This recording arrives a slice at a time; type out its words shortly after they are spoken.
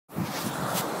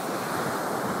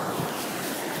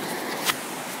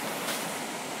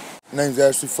name's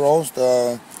Ashley Frost.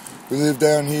 We live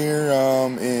down here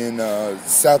in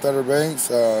South Outer Banks,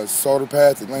 Sauter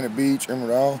Path, Atlantic Beach,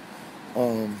 Emerald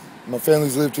Isle. My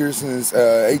family's lived here since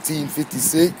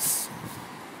 1856.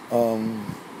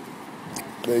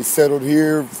 They settled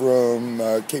here from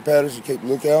Cape Hatteras to Cape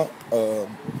Lookout.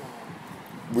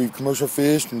 We've commercial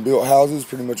fished and built houses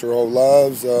pretty much our whole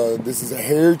lives. This is a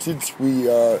heritage. We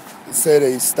set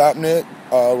a stop net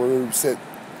where we set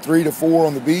 3 to 4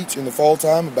 on the beach in the fall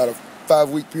time, about a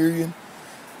 5-week period.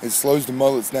 It slows the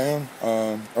mullets down.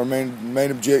 Our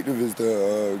main objective is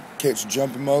to catch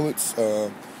jumping mullets,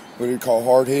 what we call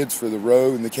hardheads for the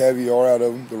roe, and the caviar out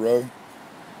of them, the roe.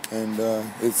 And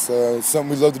it's something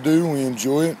we love to do. We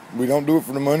enjoy it. We don't do it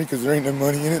for the money because there ain't no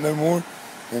money in it no more.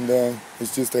 And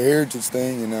it's just a heritage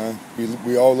thing, and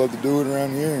we all love to do it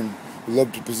around here, and we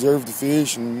love to preserve the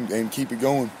fish and keep it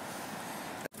going.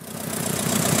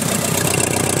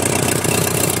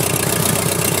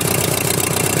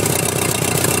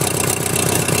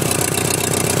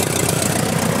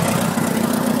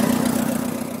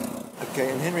 Okay,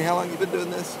 and Henry, how long have you been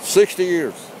doing this? 60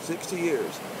 years. 60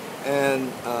 years. And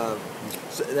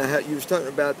so now you was talking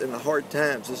about in the hard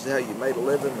times, this is how you made a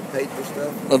living and paid for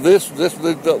stuff?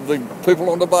 The people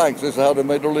on the banks, this is how they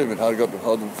made their living, how they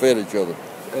fed each other.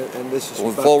 And this is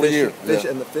for about 40 fishing, years. fish,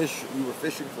 Yeah. and the fish, you were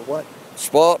fishing for what?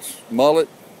 Spots, mullet,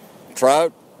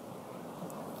 trout,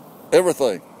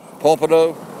 everything.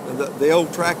 Pompano. And the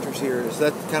old tractors here, is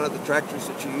that kind of the tractors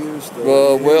that you used?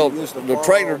 The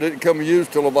tractor didn't come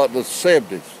used till about the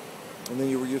 70s. And then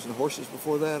you were using horses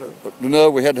before that? Or? No,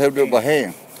 we had to do it by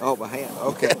hand. Oh, by hand,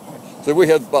 okay. So we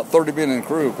had about 30 men in the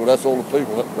crew, because that's all the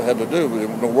people had to do. There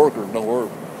were no workers, no work.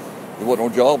 There wasn't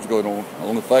no jobs going on.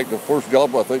 In fact, the first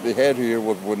job I think they had here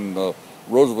was when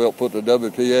Roosevelt put the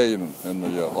WPA in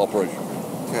the operation.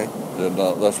 Okay. And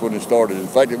that's when it started. In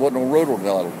fact, it wasn't on road on the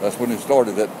island. That's when it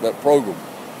started, that program.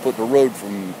 Put the road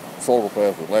from Sauter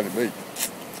Path to Atlantic Beach.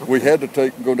 Okay. We had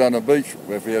to go down the beach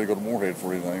if we had to go to Moorhead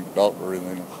for anything, doctor or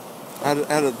anything. Out of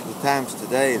the times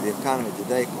today, the economy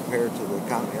today compared to the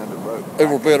economy on the road? It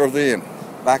was better then.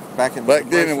 Back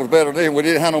then it was better then. We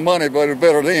didn't have no money, but it was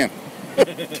better then.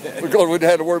 Because we didn't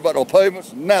have to worry about no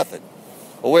payments, nothing.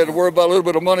 We had to worry about a little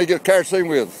bit of money to get kerosene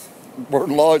with.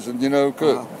 Burn lodge and,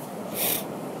 cook.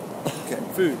 Okay,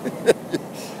 food.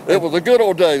 It was a good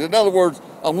old days. In other words,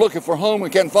 I'm looking for home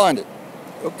and can't find it.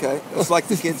 Okay, it's like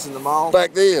the kids in the mall.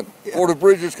 Back then, before the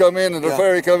bridges come in and the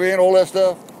ferry come in, all that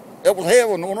stuff. It was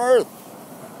heaven on earth.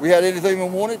 We had anything we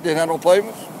wanted, didn't have no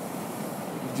payments.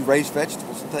 Did you raise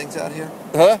vegetables and things out here?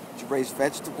 Huh? Did you raise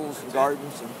vegetables and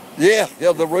gardens? Yeah,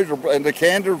 and the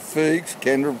canned figs,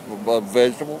 canned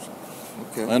vegetables.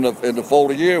 Okay. And in the fall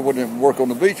of the year, when they work on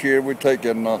the beach here, we'd take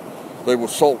and they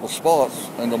would salt the spots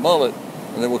and the mullet,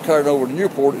 and they would carry it over to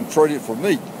Newport and trade it for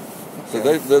meat.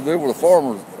 Okay. So they were the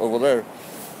farmers over there,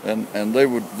 and they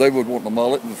would want the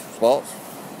mullet and the spots,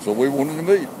 so we wanted the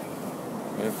meat.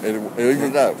 It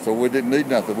evened out, so we didn't need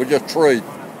nothing. We just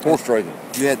horse traded.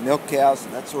 You had milk cows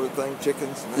and that sort of thing,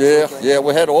 chickens? And that sort of thing? Yeah,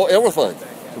 we had everything.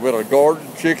 So we had a garden,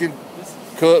 chicken,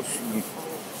 cups, and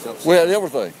we had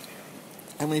everything.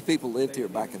 How many people lived here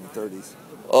back in the 30s?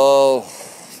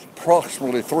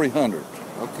 Approximately 300.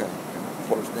 Okay. Of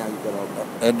course, now you've got all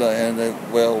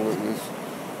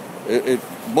that.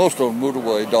 Most of them moved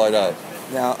away, died out.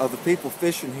 Now, of the people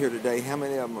fishing here today, how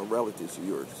many of them are relatives of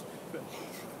yours?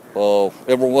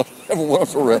 Everyone's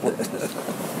a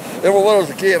relative. Everyone was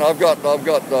a kid. I've got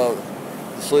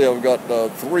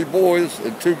 3 boys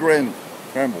and 2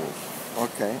 grandboys.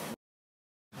 Okay.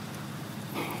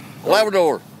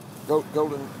 Labrador.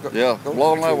 Golden.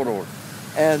 Long Labrador.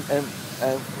 And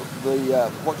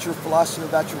what's your philosophy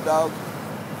about your dog?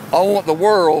 I want the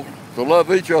world to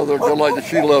love each other just like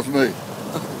she loves me.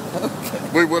 Okay.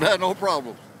 We would have no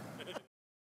problem.